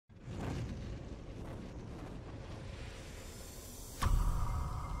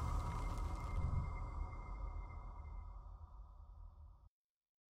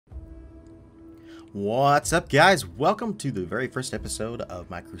What's up, guys? Welcome to the very first episode of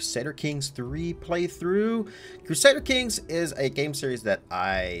my Crusader Kings 3 playthrough. Crusader Kings is a game series that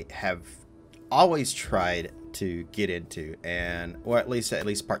I have always tried to get into, or at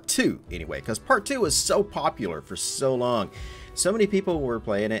least part 2 anyway, because part 2 was so popular for so long. So many people were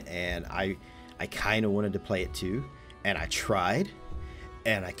playing it, and I kind of wanted to play it too, and I tried.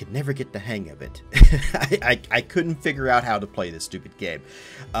 And I could never get the hang of it. I couldn't figure out how to play this stupid game.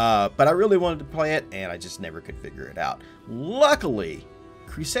 But I really wanted to play it, and I just never could figure it out. Luckily,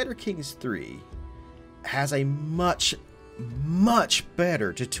 Crusader Kings 3 has a much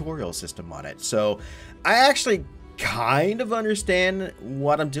better tutorial system on it. So I actually kind of understand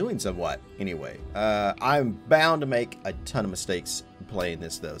what I'm doing somewhat. Anyway, I'm bound to make a ton of mistakes playing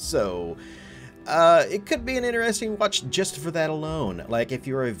this, though. So it could be an interesting watch just for that alone. Like if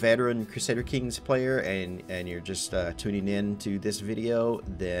you're a veteran Crusader Kings player and you're just tuning in to this video,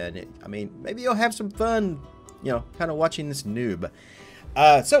 then I mean maybe you'll have some fun, you know, kind of watching this noob.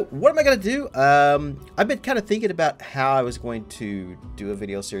 So what am I gonna do? I've been kind of thinking about how I was going to do a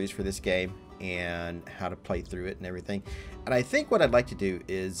video series for this game and how to play through it and everything. And I think what I'd like to do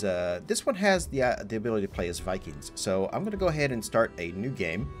is this one has the ability to play as Vikings. So I'm gonna go ahead and start a new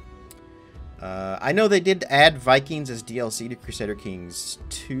game. I know they did add Vikings as DLC to Crusader Kings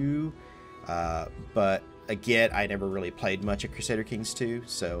 2, but again, I never really played much of Crusader Kings 2,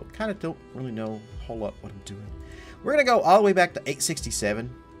 so kind of don't really know a whole lot what I'm doing. We're going to go all the way back to 867,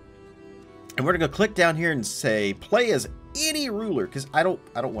 and we're going to click down here and say play as any ruler, because I don't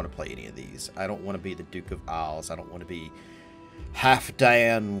want to play any of these. I don't want to be the Duke of Isles. I don't want to be half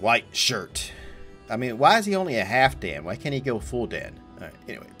Dan white shirt. I mean, why is he only a half Dan? Why can't he go full Dan? Alright,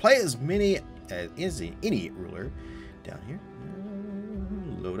 anyway, play as many as any ruler down here.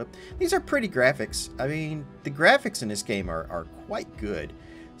 Load up. These are pretty graphics. I mean, the graphics in this game are quite good.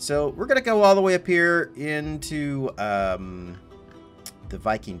 So we're gonna go all the way up here into the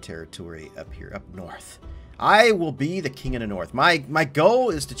Viking territory up here, up north. I will be the king of the north. My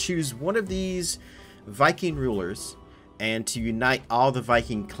goal is to choose one of these Viking rulers and to unite all the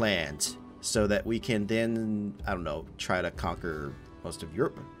Viking clans so that we can then, I don't know, try to conquer most of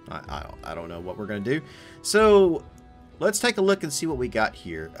Europe. I don't know what we're going to do. So let's take a look and see what we got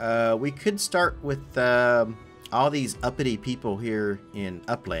here. We could start with all these uppity people here in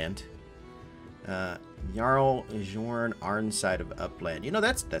Upland. Jarl Jorn Arnside of Upland. You know,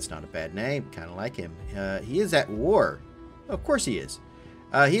 that's not a bad name. Kind of like him. He is at war. Of course he is.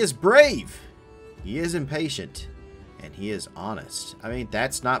 He is brave. He is impatient. And he is honest. I mean,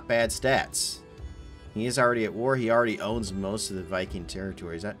 that's not bad stats. He is already at war. He already owns most of the Viking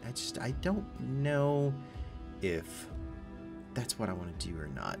territories. I don't know if that's what I want to do or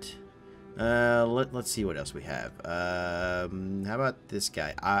not. Let's see what else we have. How about this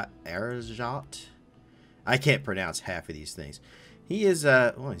guy? Arzot? I can't pronounce half of these things. He is,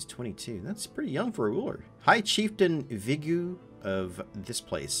 well, he's 22. That's pretty young for a ruler. High Chieftain Vigu of this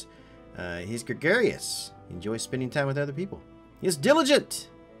place. He's gregarious. He enjoys spending time with other people. He is diligent.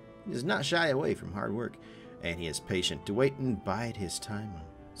 He does not shy away from hard work, and he is patient to wait and bide his time.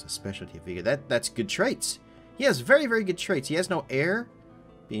 It's a specialty of Vigo. That's good traits. He has very good traits. He has no heir,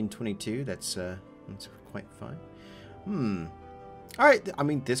 being 22. That's quite fine. All right. I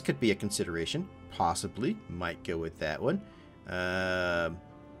mean, this could be a consideration. Possibly might go with that one.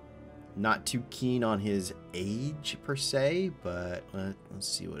 Not too keen on his age per se, but let's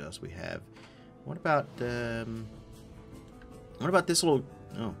see what else we have. What about this little?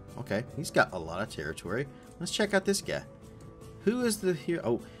 Oh, okay. He's got a lot of territory. Let's check out this guy. Who is the here?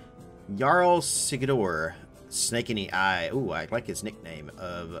 Oh, Jarl Sigurdur, Snake in the Eye. Oh, I like his nickname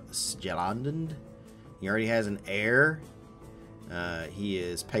of Sjalandund. He already has an heir. He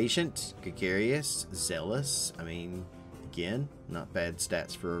is patient, gregarious, zealous. I mean, again, not bad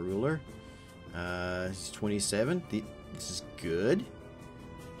stats for a ruler. He's 27. This is good.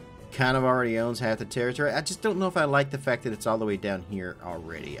 Kind of already owns half the territory. I just don't know if I like the fact that it's all the way down here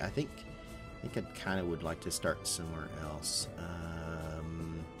already. I think I kind of would like to start somewhere else.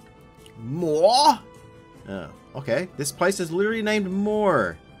 More? Oh, okay. This place is literally named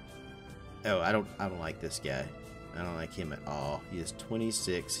More. Oh, I don't like this guy. I don't like him at all. He is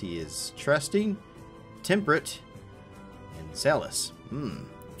 26. He is trusting, temperate, and zealous.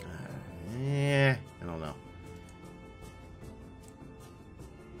 I don't know.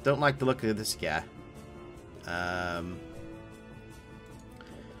 Don't like the look of this guy.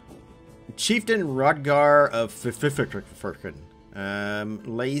 Chieftain Rodgar of Fifirkin.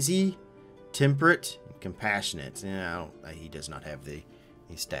 Lazy, temperate, and compassionate. He does not have the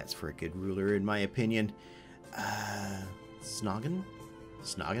stats for a good ruler, in my opinion. Snoggin?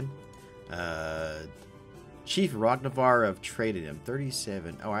 Chief Ragnavar of Tradidom,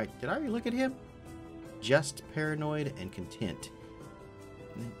 37. Oh, did I already look at him? Just, paranoid, and content.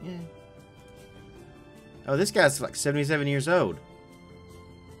 Yeah. Oh, this guy's like 77 years old.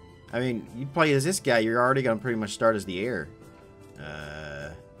 I mean, you play as this guy, you're already going to pretty much start as the heir.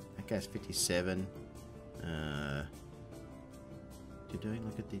 That guy's 57. Did I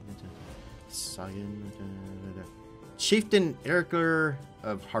look at the Chieftain Erkler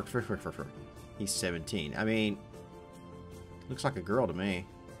of Hartford? He's 17. I mean, looks like a girl to me.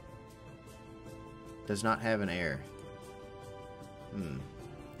 Does not have an heir.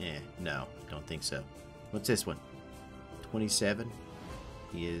 Yeah, no, don't think so. What's this one? 27.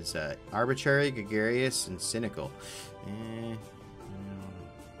 He is arbitrary, gregarious, and cynical.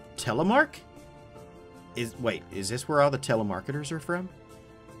 Telemark? Wait, is this where all the telemarketers are from?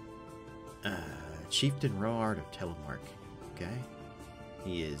 Chieftain Roard of Telemark. Okay.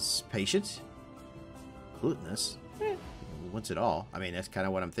 He is patient. Gluttonous. Wants it all. I mean, that's kind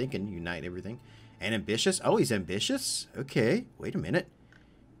of what I'm thinking. Unite everything. And ambitious. Oh, he's ambitious? Okay. Wait a minute.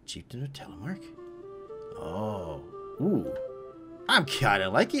 Chieftain of Telemark. Oh. Ooh. I'm kind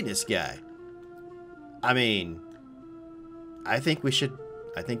of liking this guy. I mean, I think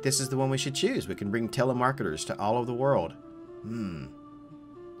this is the one we should choose. We can bring telemarketers to all over the world.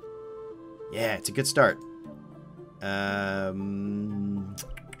 Yeah, it's a good start.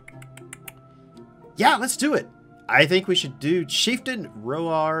 Yeah, let's do it. I think we should do Chieftain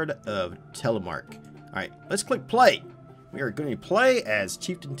Roard of Telemark. Alright, let's click play. We are going to play as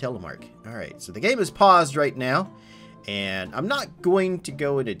Chieftain Telemark. Alright, so the game is paused right now. And I'm not going to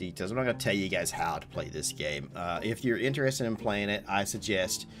go into details. I'm not going to tell you guys how to play this game. If you're interested in playing it, I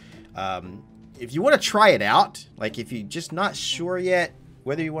suggest, if you want to try it out, like if you're just not sure yet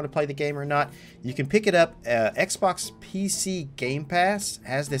whether you want to play the game or not, you can pick it up. Xbox PC Game Pass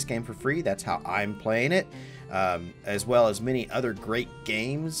has this game for free. That's how I'm playing it, as well as many other great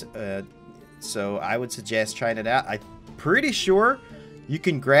games. So I would suggest trying it out. I'm pretty sure you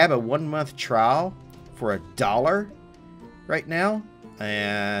can grab a 1-month trial for $1 right now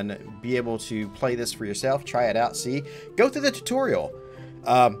and be able to play this for yourself. Try it out. See, go through the tutorial.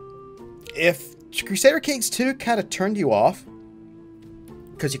 If Crusader Kings 2 kind of turned you off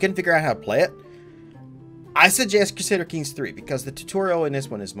because you couldn't figure out how to play it, I suggest Crusader Kings 3 because the tutorial in this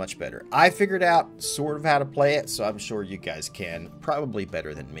one is much better. I figured out sort of how to play it, so I'm sure you guys can, probably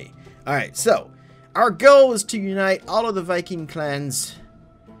better than me. Alright, so our goal is to unite all of the Viking clans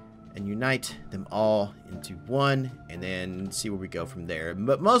and unite them all into one, and then see where we go from there.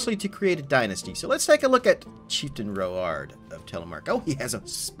 But mostly to create a dynasty. So let's take a look at Chieftain Roard of Telemark. Oh, he has a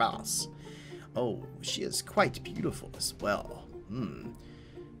spouse. Oh, she is quite beautiful as well.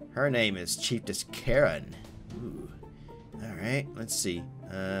 Her name is Chiefess Karen. Ooh. Alright, let's see.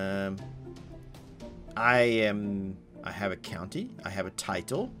 I have a county. I have a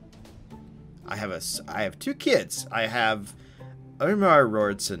title. I have 2 kids. I have Omar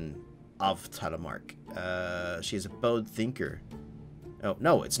Roardson of Telemark. She is a bold thinker. Oh,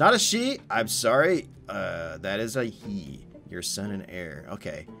 no, it's not a she. I'm sorry. That is a he. Your son and heir.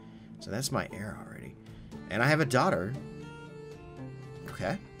 Okay. So that's my heir already. And I have a daughter.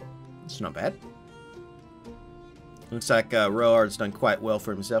 Okay. It's not bad. Looks like Roard's done quite well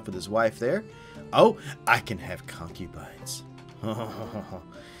for himself with his wife there. Oh, I can have concubines.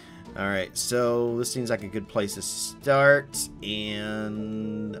 Alright, so this seems like a good place to start,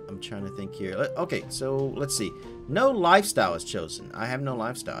 and I'm trying to think here. Okay, so let's see. No lifestyle is chosen. I have no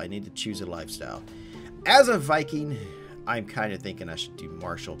lifestyle. I need to choose a lifestyle. As a Viking, I'm kind of thinking I should do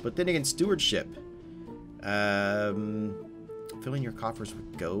martial, but then again, stewardship. Filling your coffers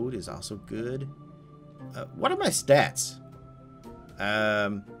with gold is also good. What are my stats?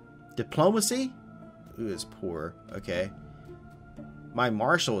 Diplomacy? Ooh, it's poor. Okay. My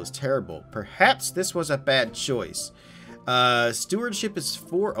martial is terrible. Perhaps this was a bad choice. Stewardship is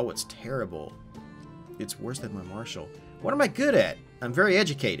 4. Oh, it's terrible. It's worse than my martial. What am I good at? I'm very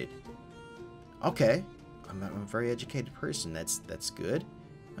educated. Okay. I'm a very educated person. That's good.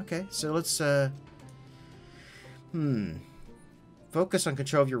 Okay, so let's focus on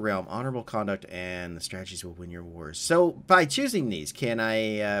control of your realm, honorable conduct, and the strategies will win your wars. So by choosing these, can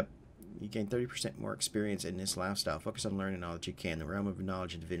I you gain 30% more experience in this lifestyle. Focus on learning all that you can. The realm of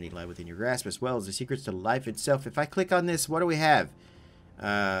knowledge and divinity lie within your grasp, as well as the secrets to life itself. If I click on this, what do we have?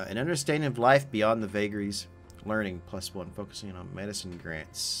 An understanding of life beyond the vagaries. Learning, +1. Focusing on medicine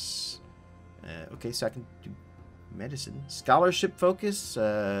grants. Okay, so I can do medicine. Scholarship focus.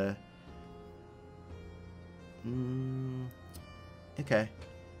 Okay.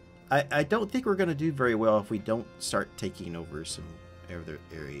 I don't think we're going to do very well if we don't start taking over some other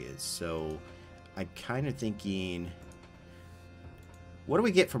areas. So I'm kind of thinking, what do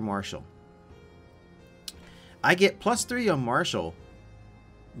we get for Marshall? I get +3 on Marshall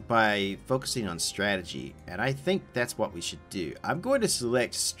by focusing on strategy, and I think that's what we should do. I'm going to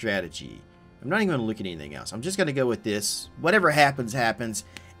select strategy. I'm not even going to look at anything else. I'm just going to go with this. Whatever happens, happens.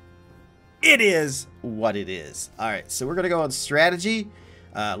 It is what it is. Alright, so we're going to go on strategy.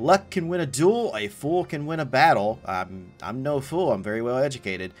 Luck can win a duel. A fool can win a battle. I'm no fool. I'm very well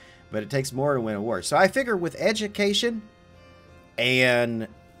educated. But it takes more to win a war. So I figure with education and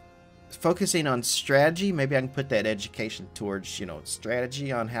focusing on strategy, maybe I can put that education towards, you know,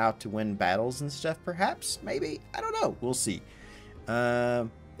 strategy on how to win battles and stuff, perhaps. Maybe. I don't know. We'll see. Yeah.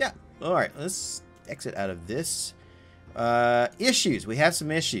 Alright, let's exit out of this. Issues. We have some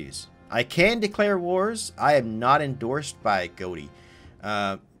issues. I can declare wars. I am not endorsed by Godi.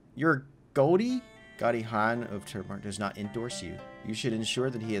 Your Godi Han of Turmark does not endorse you. You should ensure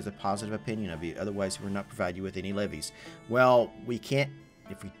that he has a positive opinion of you. Otherwise, he will not provide you with any levies. Well, we can't.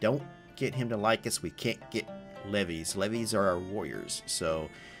 If we don't get him to like us, we can't get levies. Levies are our warriors. So,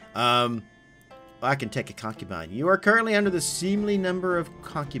 I can take a concubine. You are currently under the seemly number of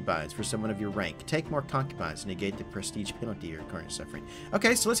concubines for someone of your rank. Take more concubines to negate the prestige penalty you're currently suffering.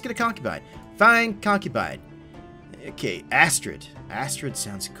 Okay, so let's get a concubine. Fine concubine. Okay, Astrid. Astrid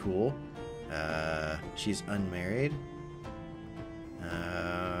sounds cool. She's unmarried.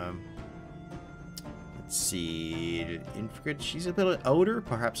 Let's see. Infrid, she's a bit older,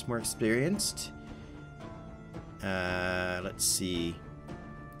 perhaps more experienced. Let's see.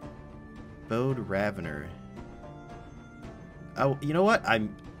 Bode Ravener. Oh, you know what?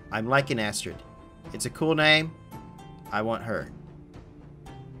 I'm liking Astrid. It's a cool name. I want her.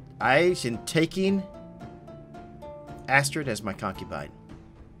 I am taking Astrid as my concubine.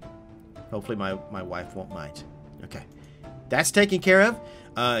 Hopefully my wife won't mind. Okay. That's taken care of.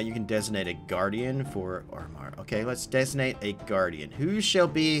 You can designate a guardian for Ormar. Okay, let's designate a guardian. Who shall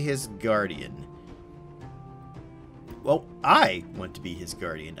be his guardian? Well, I want to be his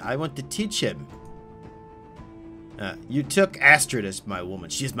guardian. I want to teach him. You took Astrid as my woman.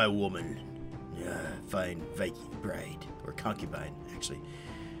 She's my woman. Fine Viking bride. Or concubine, actually.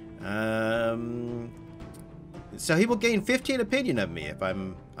 So he will gain 15 opinion of me if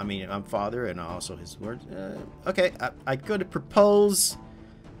I'm father and also his words. Okay, I could propose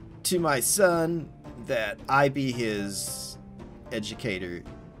to my son that I be his educator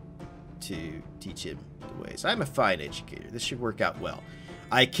to teach him the ways. I'm a fine educator. This should work out well.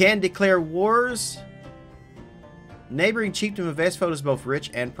 I can declare wars. Neighboring chiefdom of Vestfold is both rich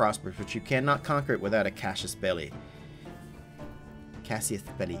and prosperous, but you cannot conquer it without a Cassius Belli. Cassius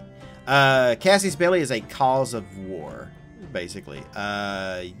Belli. Cassius Belli is a cause of war, basically.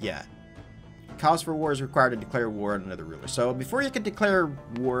 Yeah. Cause for war is required to declare war on another ruler. So before you can declare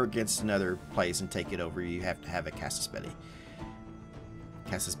war against another place and take it over, you have to have a Cassius Belli.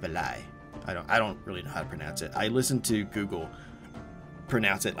 Cassius Belli. I don't really know how to pronounce it. I listened to Google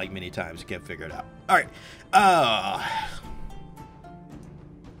pronounce it like many times. I can't figure it out. Alright.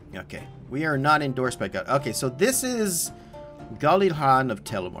 Okay. We are not endorsed by God. Okay, so this is Galil Han of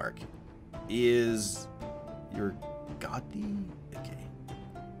Telemark. Is your Gadi? Okay.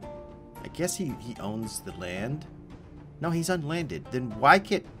 I guess he owns the land. No, he's unlanded. Then why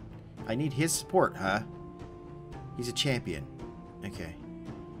can't... I need his support, huh? He's a champion. Okay.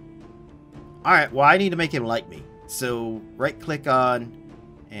 Alright, well, I need to make him like me. So, right-click on...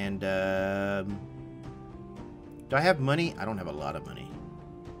 And, do I have money? I don't have a lot of money.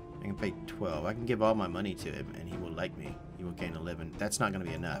 I can pay 12. I can give all my money to him, and he will like me. He will gain 11. That's not going to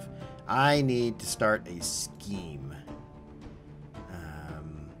be enough. I need to start a scheme.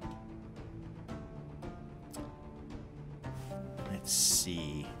 Let's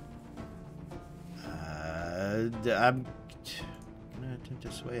see. I'm going to attempt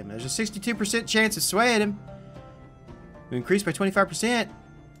to sway him. There's a 62% chance of swaying him. We increased by 25%.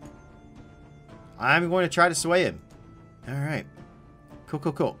 I'm going to try to sway him. Alright. Cool,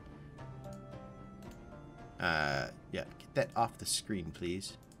 cool, cool. Yeah, get that off the screen,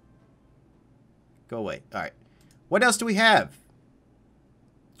 please. Go away. Alright. What else do we have?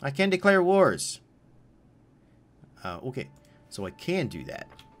 I can declare wars. Okay. So I can do that.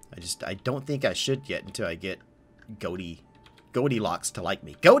 I don't think I should yet until I get Goldilocks to like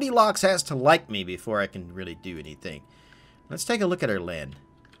me. Goldilocks has to like me before I can really do anything. Let's take a look at our land.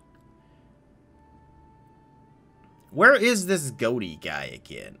 Where is this Goaty guy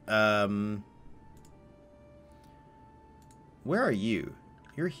again? Where are you?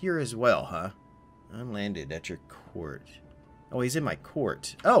 You're here as well, huh? I'm landed at your court. Oh, he's in my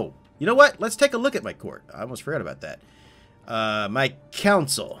court. Oh, you know what? Let's take a look at my court. I almost forgot about that. My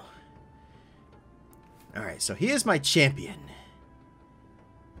council. Alright, so he is my champion.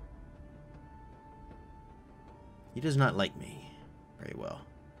 He does not like me very well.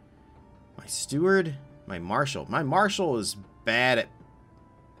 My steward, my marshal. My marshal is bad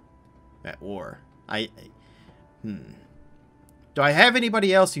at war. Do I have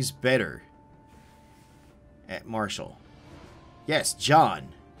anybody else who's better at marshal? Yes, John.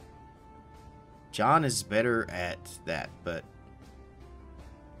 John is better at that, but...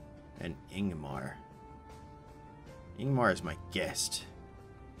 And Ingmar. Ingmar is my guest.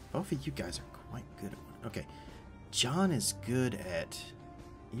 Both of you guys are quite good at one. Okay. John is good at...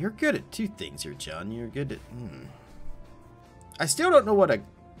 You're good at two things here, John. You're good at... I still don't know what a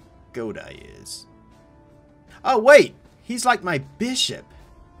Godai is. Oh, wait! He's like my bishop.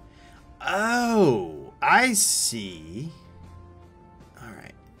 Oh, I see.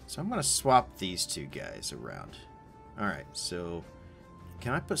 Alright. So I'm going to swap these two guys around. Alright, so...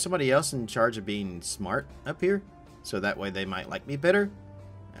 Can I put somebody else in charge of being smart up here? So that way they might like me better?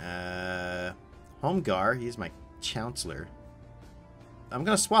 Homegar, he's my chancellor. I'm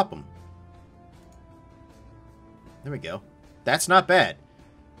going to swap him. There we go. That's not bad.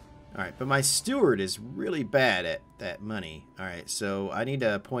 Alright, but my steward is really bad at that money. Alright, so I need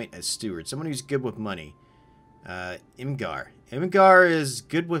to appoint a steward. Someone who's good with money. Imgar. Imgar is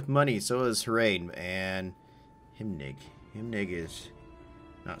good with money, so is Harain. And Himnig. Himnig is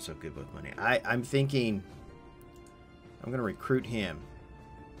not so good with money. I'm thinking I'm going to recruit him.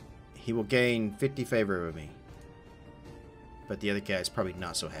 He will gain 50 favor over me. But the other guy is probably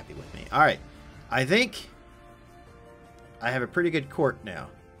not so happy with me. Alright, I think I have a pretty good court now.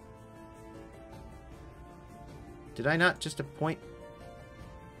 Did I not just appoint?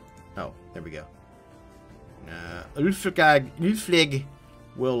 Oh, there we go. Ulflig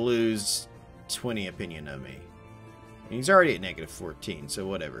will lose 20 opinion of me. He's already at negative 14, so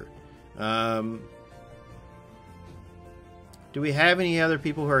whatever. Do we have any other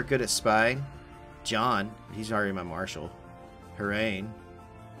people who are good at spying? John, he's already my marshal. Harain.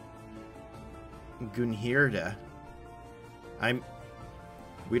 Gunhirda.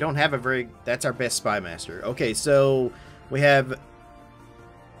 We don't have a very... That's our best spy master. Okay, so we have...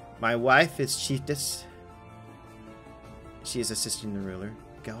 My wife is chiefess. She is assisting the ruler.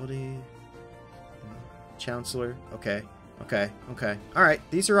 Gaudi. Chancellor. Okay. Alright,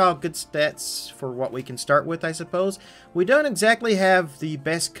 these are all good stats for what we can start with, I suppose. We don't exactly have the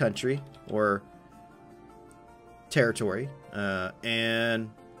best country or territory. And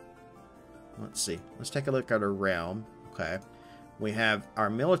let's see. Let's take a look at our realm. Okay. We have our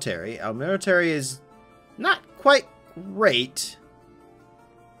military. Our military is not quite great.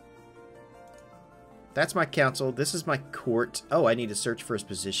 That's my council. This is my court. Oh, I need to search for his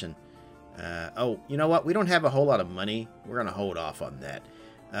position. Oh, you know what? We don't have a whole lot of money. We're going to hold off on that.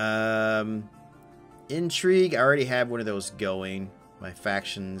 Intrigue. I already have one of those going. My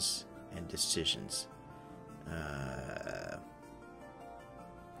factions and decisions. I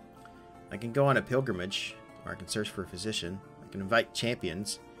can go on a pilgrimage, or I can search for a physician. I can invite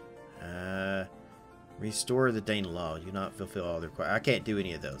champions. Restore the Dane law. Do not fulfill all the requirements. I can't do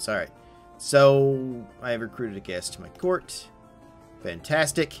any of those. Alright. So, I have recruited a guest to my court.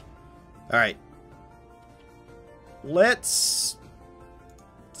 Fantastic. Alright. Let's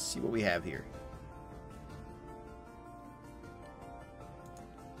see what we have here.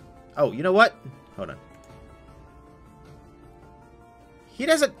 Oh, you know what? Hold on. He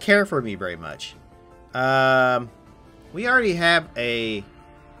doesn't care for me very much. We already have a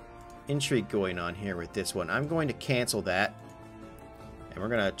intrigue going on here with this one. I'm going to cancel that. And we're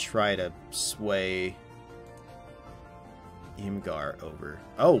going to try to sway Imgar over.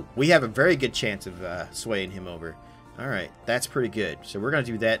 Oh, we have a very good chance of swaying him over. Alright, that's pretty good. So we're going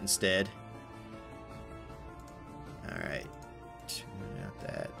to do that instead. Alright. Not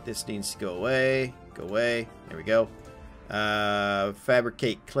that. This needs to go away. Go away. There we go.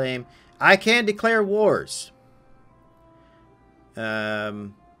 Fabricate claim. I can declare wars.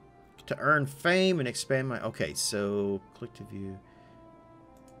 To earn fame and expand my... Okay, so click to view.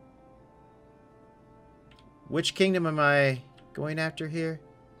 Which kingdom am I going after here?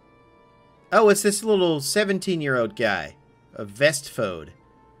 Oh, it's this little 17-year-old guy of Vestfode.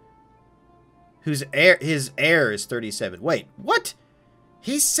 His heir is 37. Wait, what?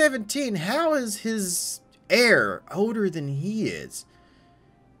 He's 17. How is his heir older than he is?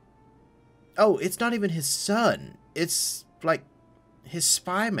 Oh, it's not even his son. It's like his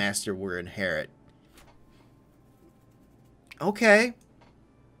spy master will inherit. Okay.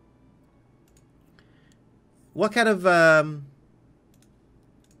 What kind of, Alright,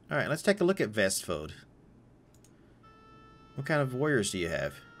 let's take a look at Vestfode. What kind of warriors do you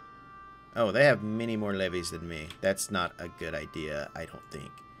have? Oh, they have many more levies than me. That's not a good idea, I don't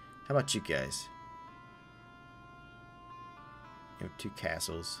think. How about you guys? You have 2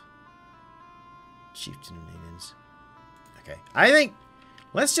 castles. Chieftain maintenance. Okay. I think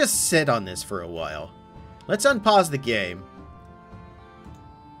let's just sit on this for a while. Let's unpause the game.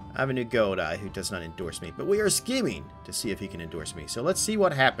 I have a new Godai who does not endorse me, but we are scheming to see if he can endorse me. So let's see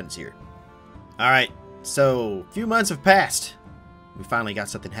what happens here. Alright, so a few months have passed. We finally got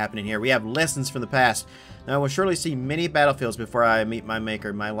something happening here. We have lessons from the past. Now I will surely see many battlefields before I meet my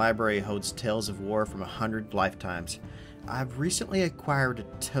maker. My library holds tales of war from 100 lifetimes. I've recently acquired a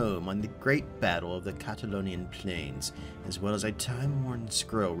tome on the Great Battle of the Catalonian Plains, as well as a time-worn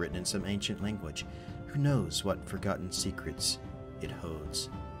scroll written in some ancient language. Who knows what forgotten secrets it holds?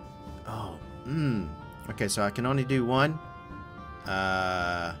 Oh, okay, so I can only do one.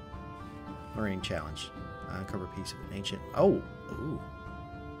 Marine challenge. Uncover a piece of an ancient... Oh! Ooh.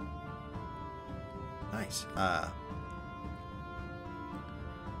 Nice.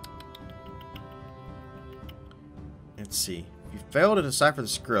 Let's see. You fail to decipher the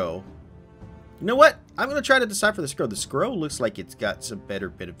scroll. You know what? I'm going to try to decipher the scroll. The scroll looks like it's got some better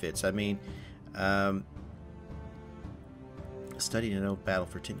benefits. I mean, study an old battle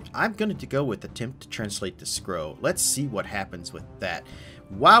for 10 years. I'm going to go with attempt to translate the scroll. Let's see what happens with that.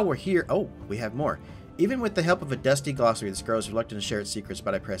 While we're here... Oh, we have more. Even with the help of a dusty glossary, the scroll is reluctant to share its secrets,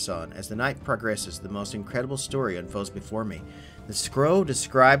 but I press on. As the night progresses, the most incredible story unfolds before me. The scroll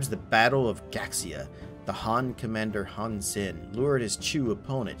describes the Battle of Gaxia. The Han commander Han Sen lured his Chu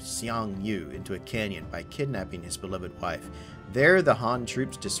opponent, Xiang Yu, into a canyon by kidnapping his beloved wife. There, the Han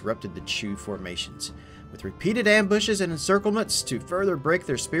troops disrupted the Chu formations. With repeated ambushes and encirclements to further break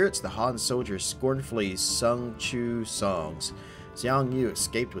their spirits, the Han soldiers scornfully sung Chu songs. Xiang Yu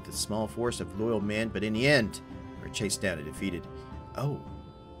escaped with a small force of loyal men, but in the end, they were chased down and defeated. Oh.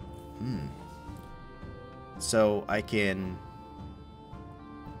 So I can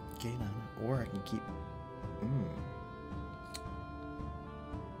gain on, or I can keep...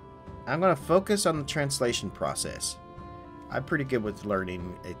 I'm going to focus on the translation process. I'm pretty good with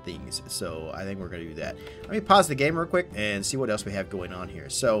learning things, so I think we're going to do that. Let me pause the game real quick and see what else we have going on here.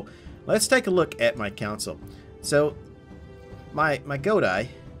 So let's take a look at my council. So my Godai,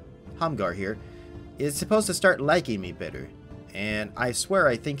 Hamgar here, is supposed to start liking me better. And I swear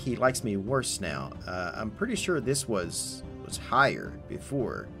I think he likes me worse now. I'm pretty sure this was higher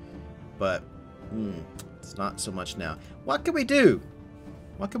before, but it's not so much now. What can we do?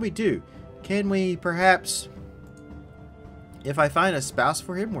 What can we do? Can we perhaps, if I find a spouse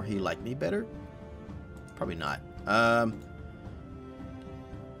for him, will he like me better? Probably not.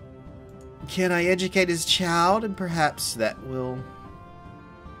 Can I educate his child, and perhaps that will...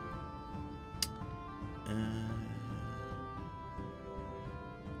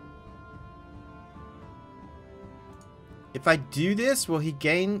 If I do this, will he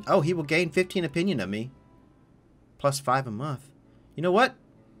gain... Oh, he will gain 15 opinion of me. Plus 5 a month. You know what?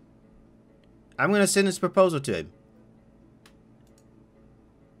 I'm going to send this proposal to him.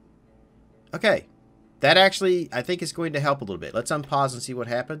 Okay. That actually, I think, is going to help a little bit. Let's unpause and see what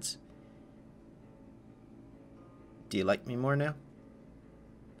happens. Do you like me more now,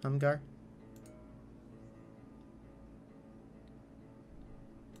 Hamgar?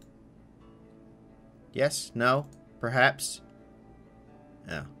 Yes? No? Perhaps?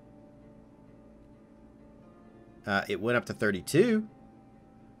 No. It went up to 32.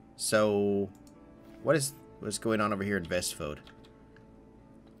 So, what's going on over here in Vestfode?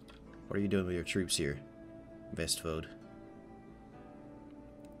 What are you doing with your troops here, Vestfode?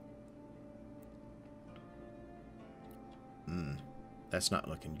 That's not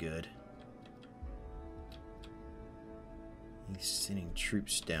looking good. He's sending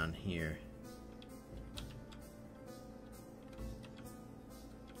troops down here.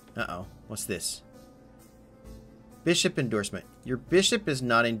 Uh-oh. What's this? Bishop endorsement. Your bishop is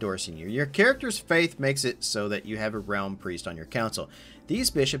not endorsing you. Your character's faith makes it so that you have a realm priest on your council. These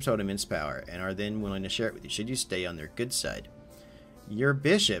bishops hold immense power and are then willing to share it with you should you stay on their good side. Your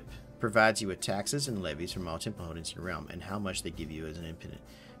bishop provides you with taxes and levies from all temple holdings in your realm, and how much they give you as an independent.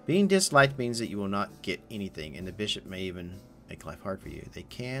 Being disliked means that you will not get anything, and the bishop may even make life hard for you. They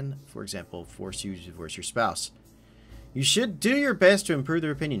can, for example, force you to divorce your spouse. You should do your best to improve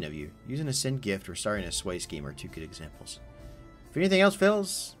their opinion of you. Using a send gift or starting a sway scheme are two good examples. If anything else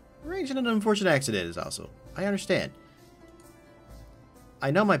fails, arranging an unfortunate accident is also. I understand.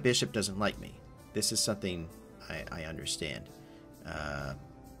 I know my bishop doesn't like me. This is something I understand.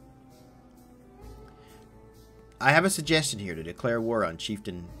 I have a suggestion here to declare war on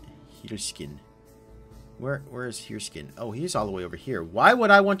Chieftain Hirskin. Where is Hereskin? Oh, he's all the way over here. Why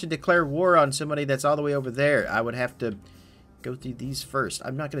would I want to declare war on somebody that's all the way over there? I would have to go through these first.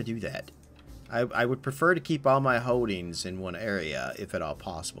 I'm not going to do that. I would prefer to keep all my holdings in one area, if at all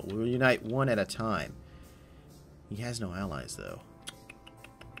possible. We'll unite one at a time. He has no allies, though.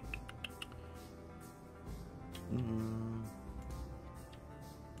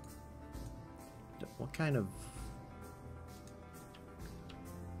 What kind of...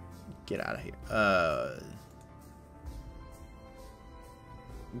 Get out of here.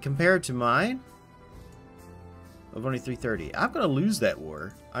 Compared to mine? Of only 330. I'm going to lose that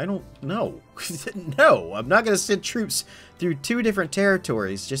war. I don't know. No, I'm not going to send troops through 2 different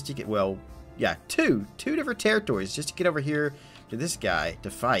territories just to get... Well, yeah, 2 different territories just to get over here to this guy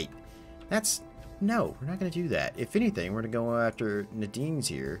to fight. That's... No, we're not going to do that. If anything, we're going to go after Nadine's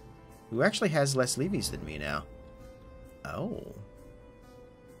here, who actually has less levies than me now. Oh.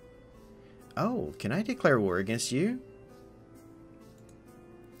 Oh, can I declare war against you?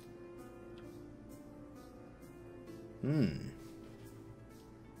 Do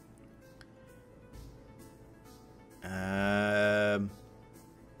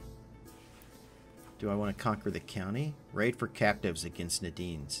I want to conquer the county? Raid for captives against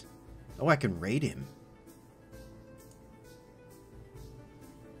Nadine's. Oh, I can raid him.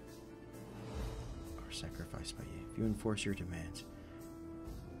 Or sacrificed by you. If you enforce your demands.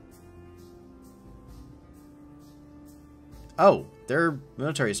 Oh, their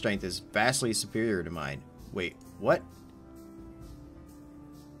military strength is vastly superior to mine. Wait, what?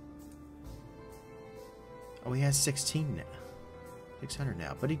 Oh, he has 16 now. 600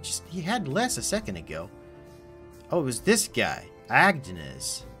 now. But he had less a second ago. Oh, it was this guy,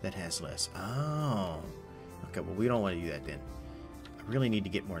 Agnes, that has less. Oh. Okay, well, we don't want to do that then. I really need to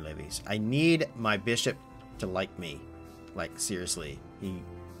get more levies. I need my bishop to like me. Like, seriously.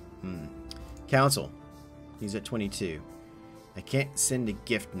 Council. He's at 22. I can't send a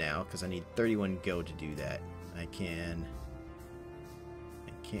gift now because I need 31 gold to do that. I can't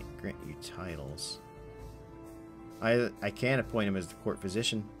grant you titles. I can appoint him as the court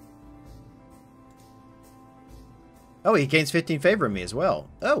physician. Oh, he gains 15 favor of me as well.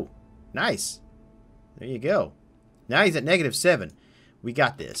 Oh, nice. There you go. Now he's at -7. We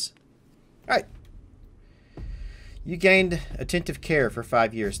got this. All right. You gained attentive care for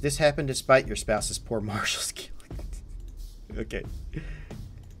 5 years. This happened despite your spouse's poor martial skill. Okay.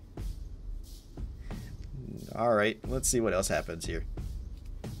 All right. Let's see what else happens here.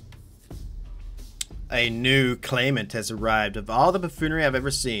 A new claimant has arrived. Of all the buffoonery I've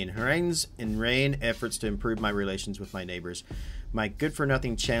ever seen, Hurane's inane efforts to improve my relations with my neighbors. My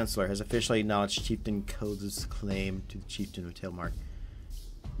good-for-nothing chancellor has officially acknowledged Chieftain Code's claim to the Chieftain of Tailmark.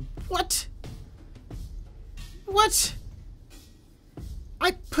 What? What?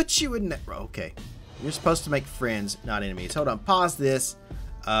 I put you in that... Okay. You're supposed to make friends, not enemies. Hold on. Pause this.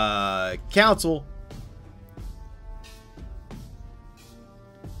 Council.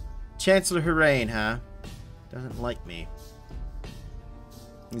 Chancellor Hurane, huh? Doesn't like me.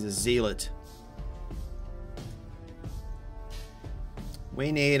 He's a zealot.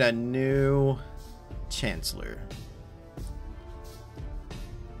 We need a new chancellor.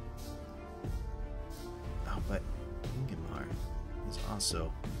 Oh, but Ingemar is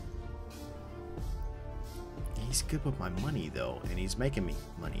also... He's good with my money, though, and he's making me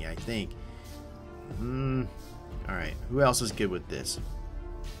money, I think. Alright, who else is good with this?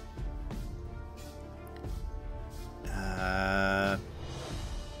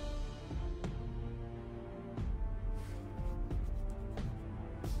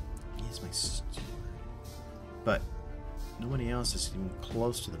 He's my steward. But nobody else is even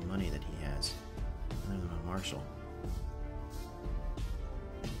close to the money that he has. Other than a marshal.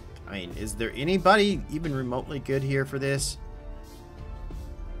 I mean, is there anybody even remotely good here for this?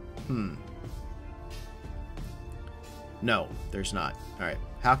 No, there's not. Alright,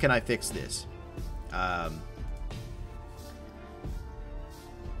 how can I fix this?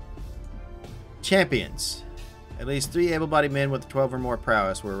 Champions. At least 3 able-bodied men with 12 or more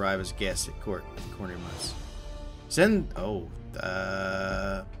prowess will arrive as guests at court at the corner months. Send... Oh.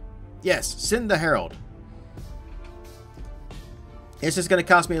 Yes, send the herald. It's just going to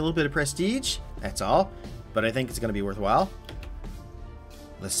cost me a little bit of prestige. That's all. But I think it's going to be worthwhile.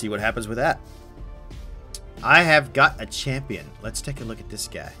 Let's see what happens with that. I have got a champion. Let's take a look at this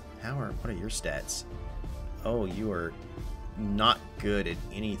guy. What are your stats? Oh, you are not good at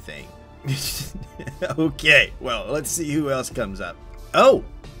anything. Okay, well, let's see who else comes up. Oh!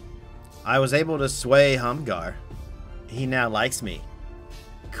 I was able to sway Humgar. He now likes me.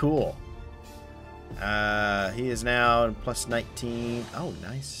 Cool. He is now plus 19. Oh,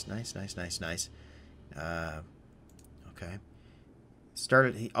 nice, nice, nice, nice, nice. Okay.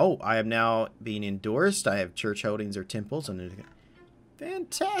 Started. Oh, I am now being endorsed. I have church holdings or temples.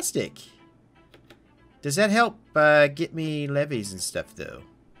 Fantastic. Does that help get me levies and stuff, though?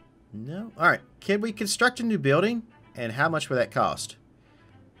 No? Alright. Can we construct a new building? And how much will that cost?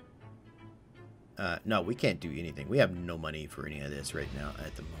 No, we can't do anything. We have no money for any of this right now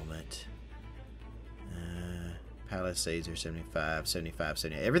at the moment. Palisades are 75, 75,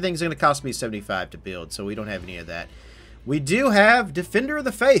 78. Everything's going to cost me 75 to build, so we don't have any of that. We do have Defender of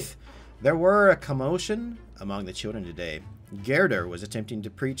the Faith. There were a commotion among the children today. Gerda was attempting to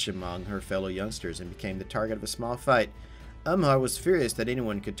preach among her fellow youngsters and became the target of a small fight. Umhar was furious that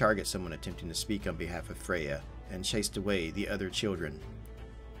anyone could target someone attempting to speak on behalf of Freya and chased away the other children.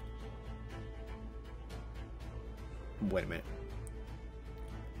 Wait a minute.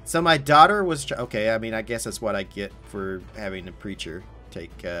 So my daughter was... Okay, I mean, I guess that's what I get for having a preacher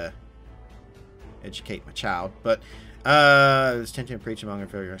educate my child. But was attempting to preach among her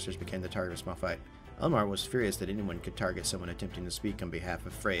fellow youngsters became the target of a small fight. Umhar was furious that anyone could target someone attempting to speak on behalf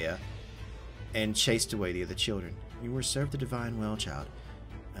of Freya and chased away the other children. You were served the divine well, child.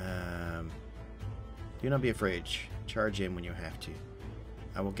 Do not be afraid. Charge in when you have to.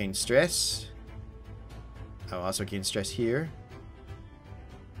 I will gain stress. I will also gain stress here.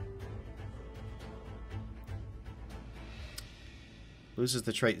 Loses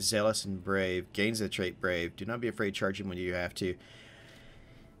the trait zealous and brave. Gains the trait brave. Do not be afraid. Charge in when you have to.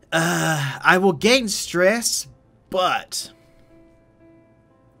 I will gain stress, but...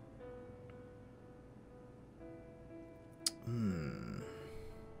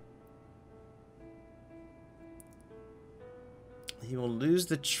 He will lose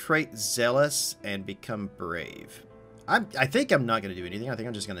the trait zealous and become brave. I think I'm not going to do anything. I think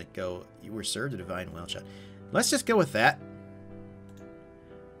I'm just going to go, you were served a divine well shot. Let's just go with that.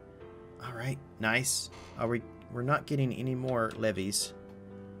 Alright, nice. We're not getting any more levies.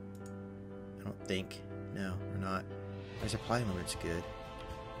 I don't think. No, we're not. Our supply limit's good.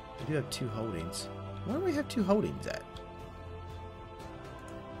 We do have 2 holdings. Where do we have 2 holdings at?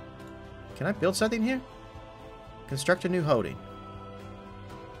 Can I build something here? Construct a new holding.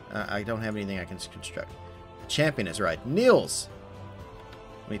 I don't have anything I can construct. Champion is right. Niels!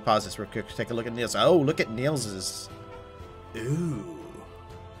 Let me pause this real quick to take a look at Niels. Oh, look at Niels's. Ooh.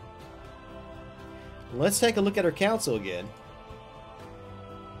 Let's take a look at our council again.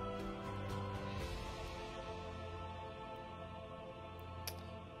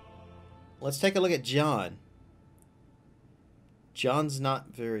 Let's take a look at John. John's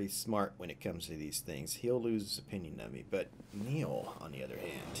not very smart when it comes to these things. He'll lose his opinion of me. But Neil, on the other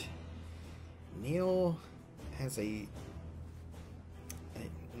hand, Neil has a...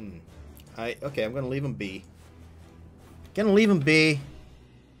 Okay, I'm going to leave him be. Gonna leave him be.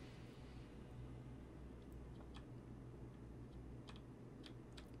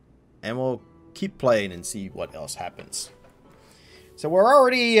 And we'll keep playing and see what else happens. So we're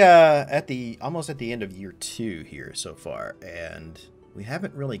already almost at the end of year 2 here so far, and we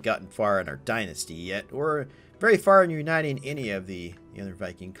haven't really gotten far in our dynasty yet, or very far in uniting any of the other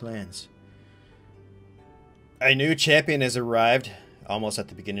Viking clans. A new champion has arrived, almost at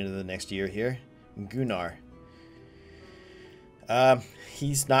the beginning of the next year here, Gunnar.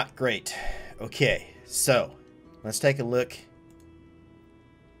 He's not great. Okay, so let's take a look.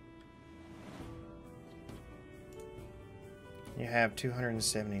 You have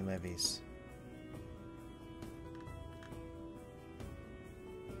 270 levies.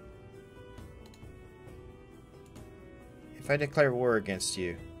 If I declare war against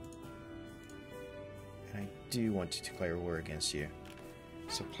you, and I do want to declare war against you,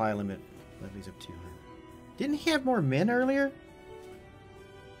 supply limit levies of 200. Didn't he have more men earlier?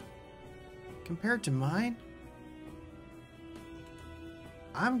 Compared to mine?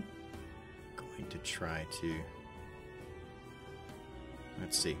 I'm going to try to...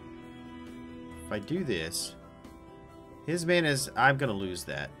 Let's see. If I do this, his man is... I'm going to lose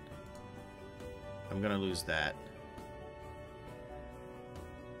that. I'm going to lose that.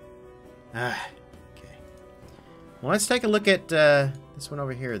 Okay. Well, let's take a look at this one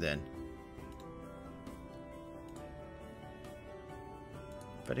over here then.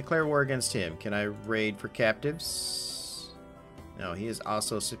 If I declare war against him, can I raid for captives? No, he is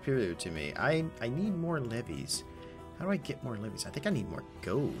also superior to me. I need more levies. How do I get more levies? I think I need more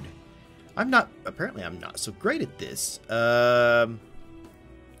gold. Apparently I'm not so great at this. Nothing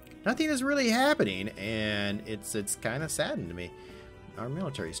is really happening, and it's kind of saddened to me. Our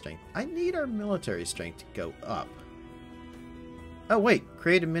military strength. I need our military strength to go up. Oh wait,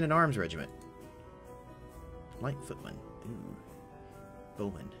 create a men-at-arms regiment. Light footman. Ooh.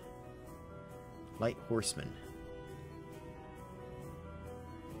 Bowman. Light horseman.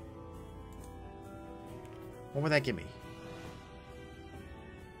 What would that give me?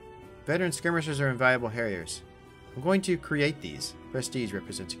 Veteran skirmishers are invaluable harriers. I'm going to create these. Prestige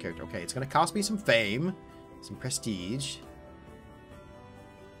represents a character. Okay, it's going to cost me some fame, some prestige.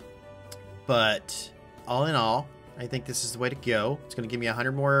 But all in all, I think this is the way to go. It's going to give me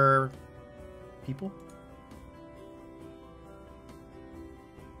 100 more people.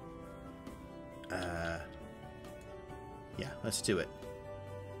 Yeah, let's do it.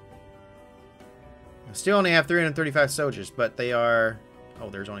 I still only have 335 soldiers, but they are... Oh,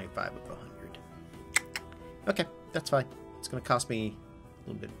 there's only 5 of 100. Okay, that's fine. It's going to cost me a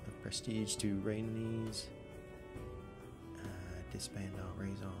little bit of prestige to reign these. Disband all,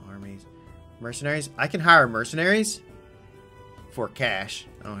 raise all armies. Mercenaries? I can hire mercenaries for cash.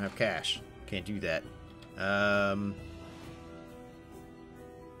 I don't have cash. Can't do that.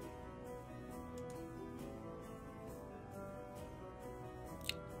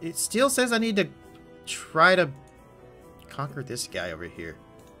 It still says I need to try to conquer this guy over here.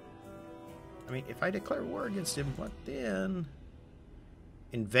 I mean, if I declare war against him, what then?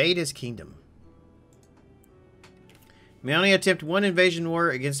 Invade his kingdom. May only attempt one invasion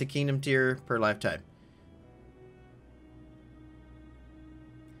war against a kingdom tier per lifetime.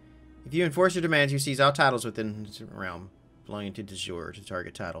 If you enforce your demands, you seize all titles within the realm belonging to de jure to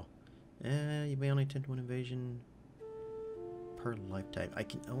target title. You may only attempt one invasion per lifetime. I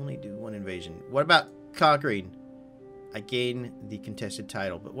can only do one invasion. What about conquering? I gain the contested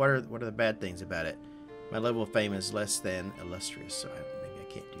title, but what are the bad things about it? My level of fame is less than illustrious, so maybe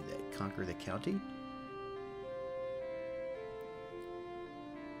I can't do that. Conquer the county?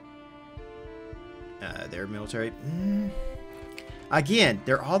 Their military. Again,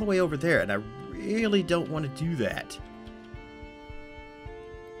 they're all the way over there, and I really don't want to do that.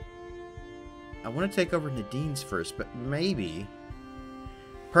 I want to take over Nadine's first, but maybe,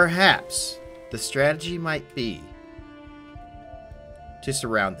 perhaps, the strategy might be to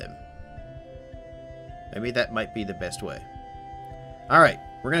surround them. Maybe that might be the best way. Alright,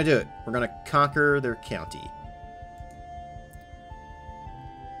 we're going to do it. We're going to conquer their county.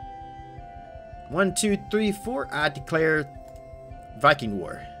 1, 2, 3, 4. I declare Viking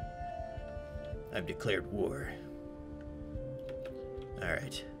war. I've declared war.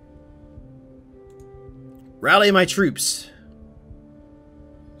 Alright. Rally my troops.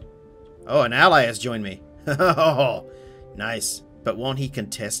 Oh, an ally has joined me. Oh, nice. But won't he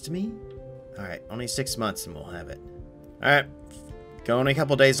contest me? Alright, only 6 months and we'll have it. Alright, only a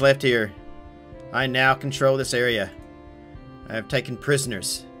couple days left here. I now control this area. I have taken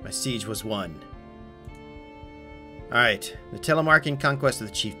prisoners. My siege was won. Alright, the telemarking conquest of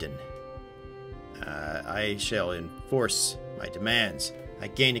the chieftain. I shall enforce my demands. I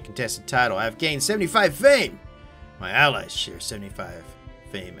gained a contested title. I have gained 75 fame. My allies share 75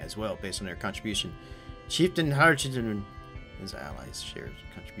 fame as well, based on their contribution. Chieftain Harchton and his allies share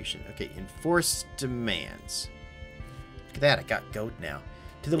contribution. Okay, enforce demands. Look at that, I got gold now.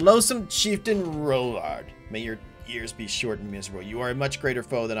 To the loathsome chieftain Rollard, may your years be short and miserable. You are a much greater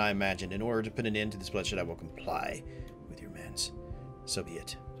foe than I imagined. In order to put an end to this bloodshed, I will comply with your demands. So be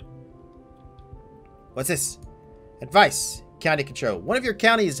it. What's this? Advice. County control. One of your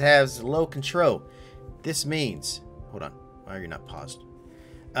counties has low control. This means... Hold on. Why are you not paused?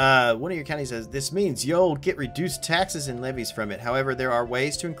 One of your counties says, this means you'll get reduced taxes and levies from it. However, there are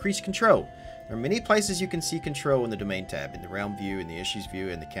ways to increase control. There are many places you can see control in the domain tab, in the realm view, in the issues view,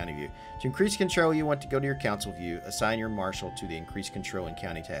 and the county view. To increase control, you want to go to your council view, assign your marshal to the increased control and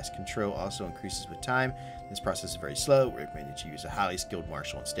county task. Control also increases with time. This process is very slow. We recommend that you use a highly skilled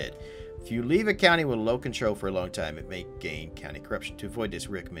marshal instead. If you leave a county with low control for a long time, it may gain county corruption. To avoid this,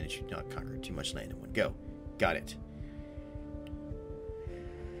 we recommend that you not conquer too much land in one go. Got it.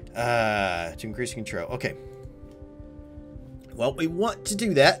 To increase control. Okay. Well, we want to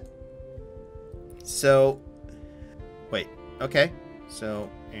do that. So, wait. Okay. So,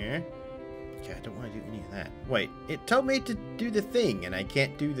 okay, I don't want to do any of that. Wait, it told me to do the thing, and I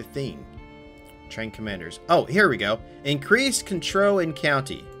can't do the thing. Train commanders. Oh, here we go. Increase control in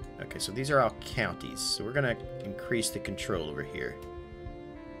county. Okay, so these are all counties. So we're going to increase the control over here.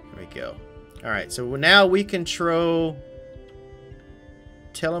 There we go. All right, so now we control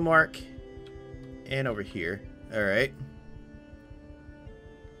Telemark and over here. All right.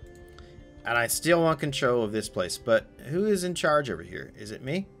 And I still want control of this place, but who is in charge over here? Is it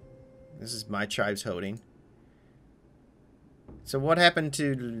me? This is my tribe's holding. So what happened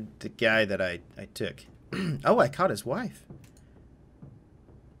to the guy that I took? Oh, I caught his wife.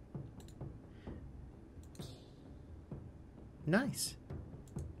 Nice.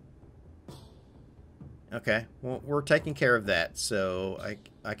 Okay, well, we're taking care of that, so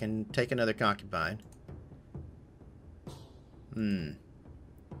I can take another concubine. I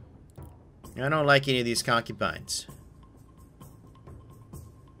don't like any of these concubines.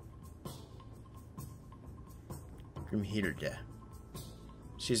 Grimhilda.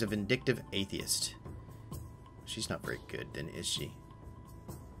 She's a vindictive atheist. She's not very good, then, is she?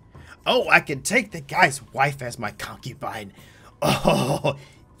 Oh, I can take the guy's wife as my concubine. Oh,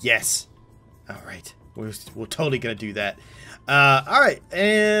 yes. All right. We're totally going to do that. All right.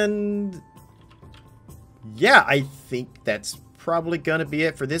 And yeah, I think that's probably going to be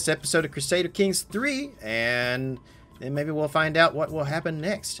it for this episode of Crusader Kings 3. And then maybe we'll find out what will happen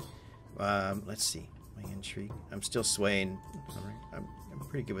next. Let's see. My intrigue. I'm still swaying. All right. I'm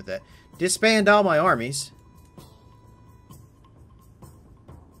pretty good with that. Disband all my armies.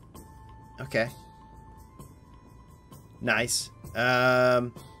 Okay. Nice.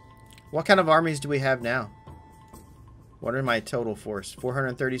 What kind of armies do we have now? What are my total force?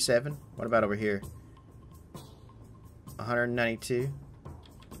 437? What about over here? 192?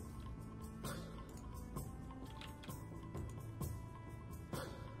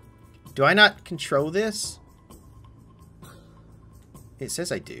 Do I not control this? It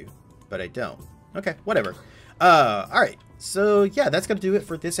says I do, but I don't. Okay, whatever. Alright. So, yeah, that's going to do it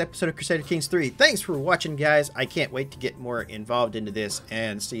for this episode of Crusader Kings 3. Thanks for watching, guys. I can't wait to get more involved into this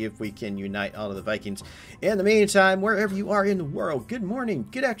and see if we can unite all of the Vikings. In the meantime, wherever you are in the world, good morning,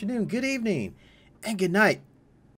 good afternoon, good evening, and good night.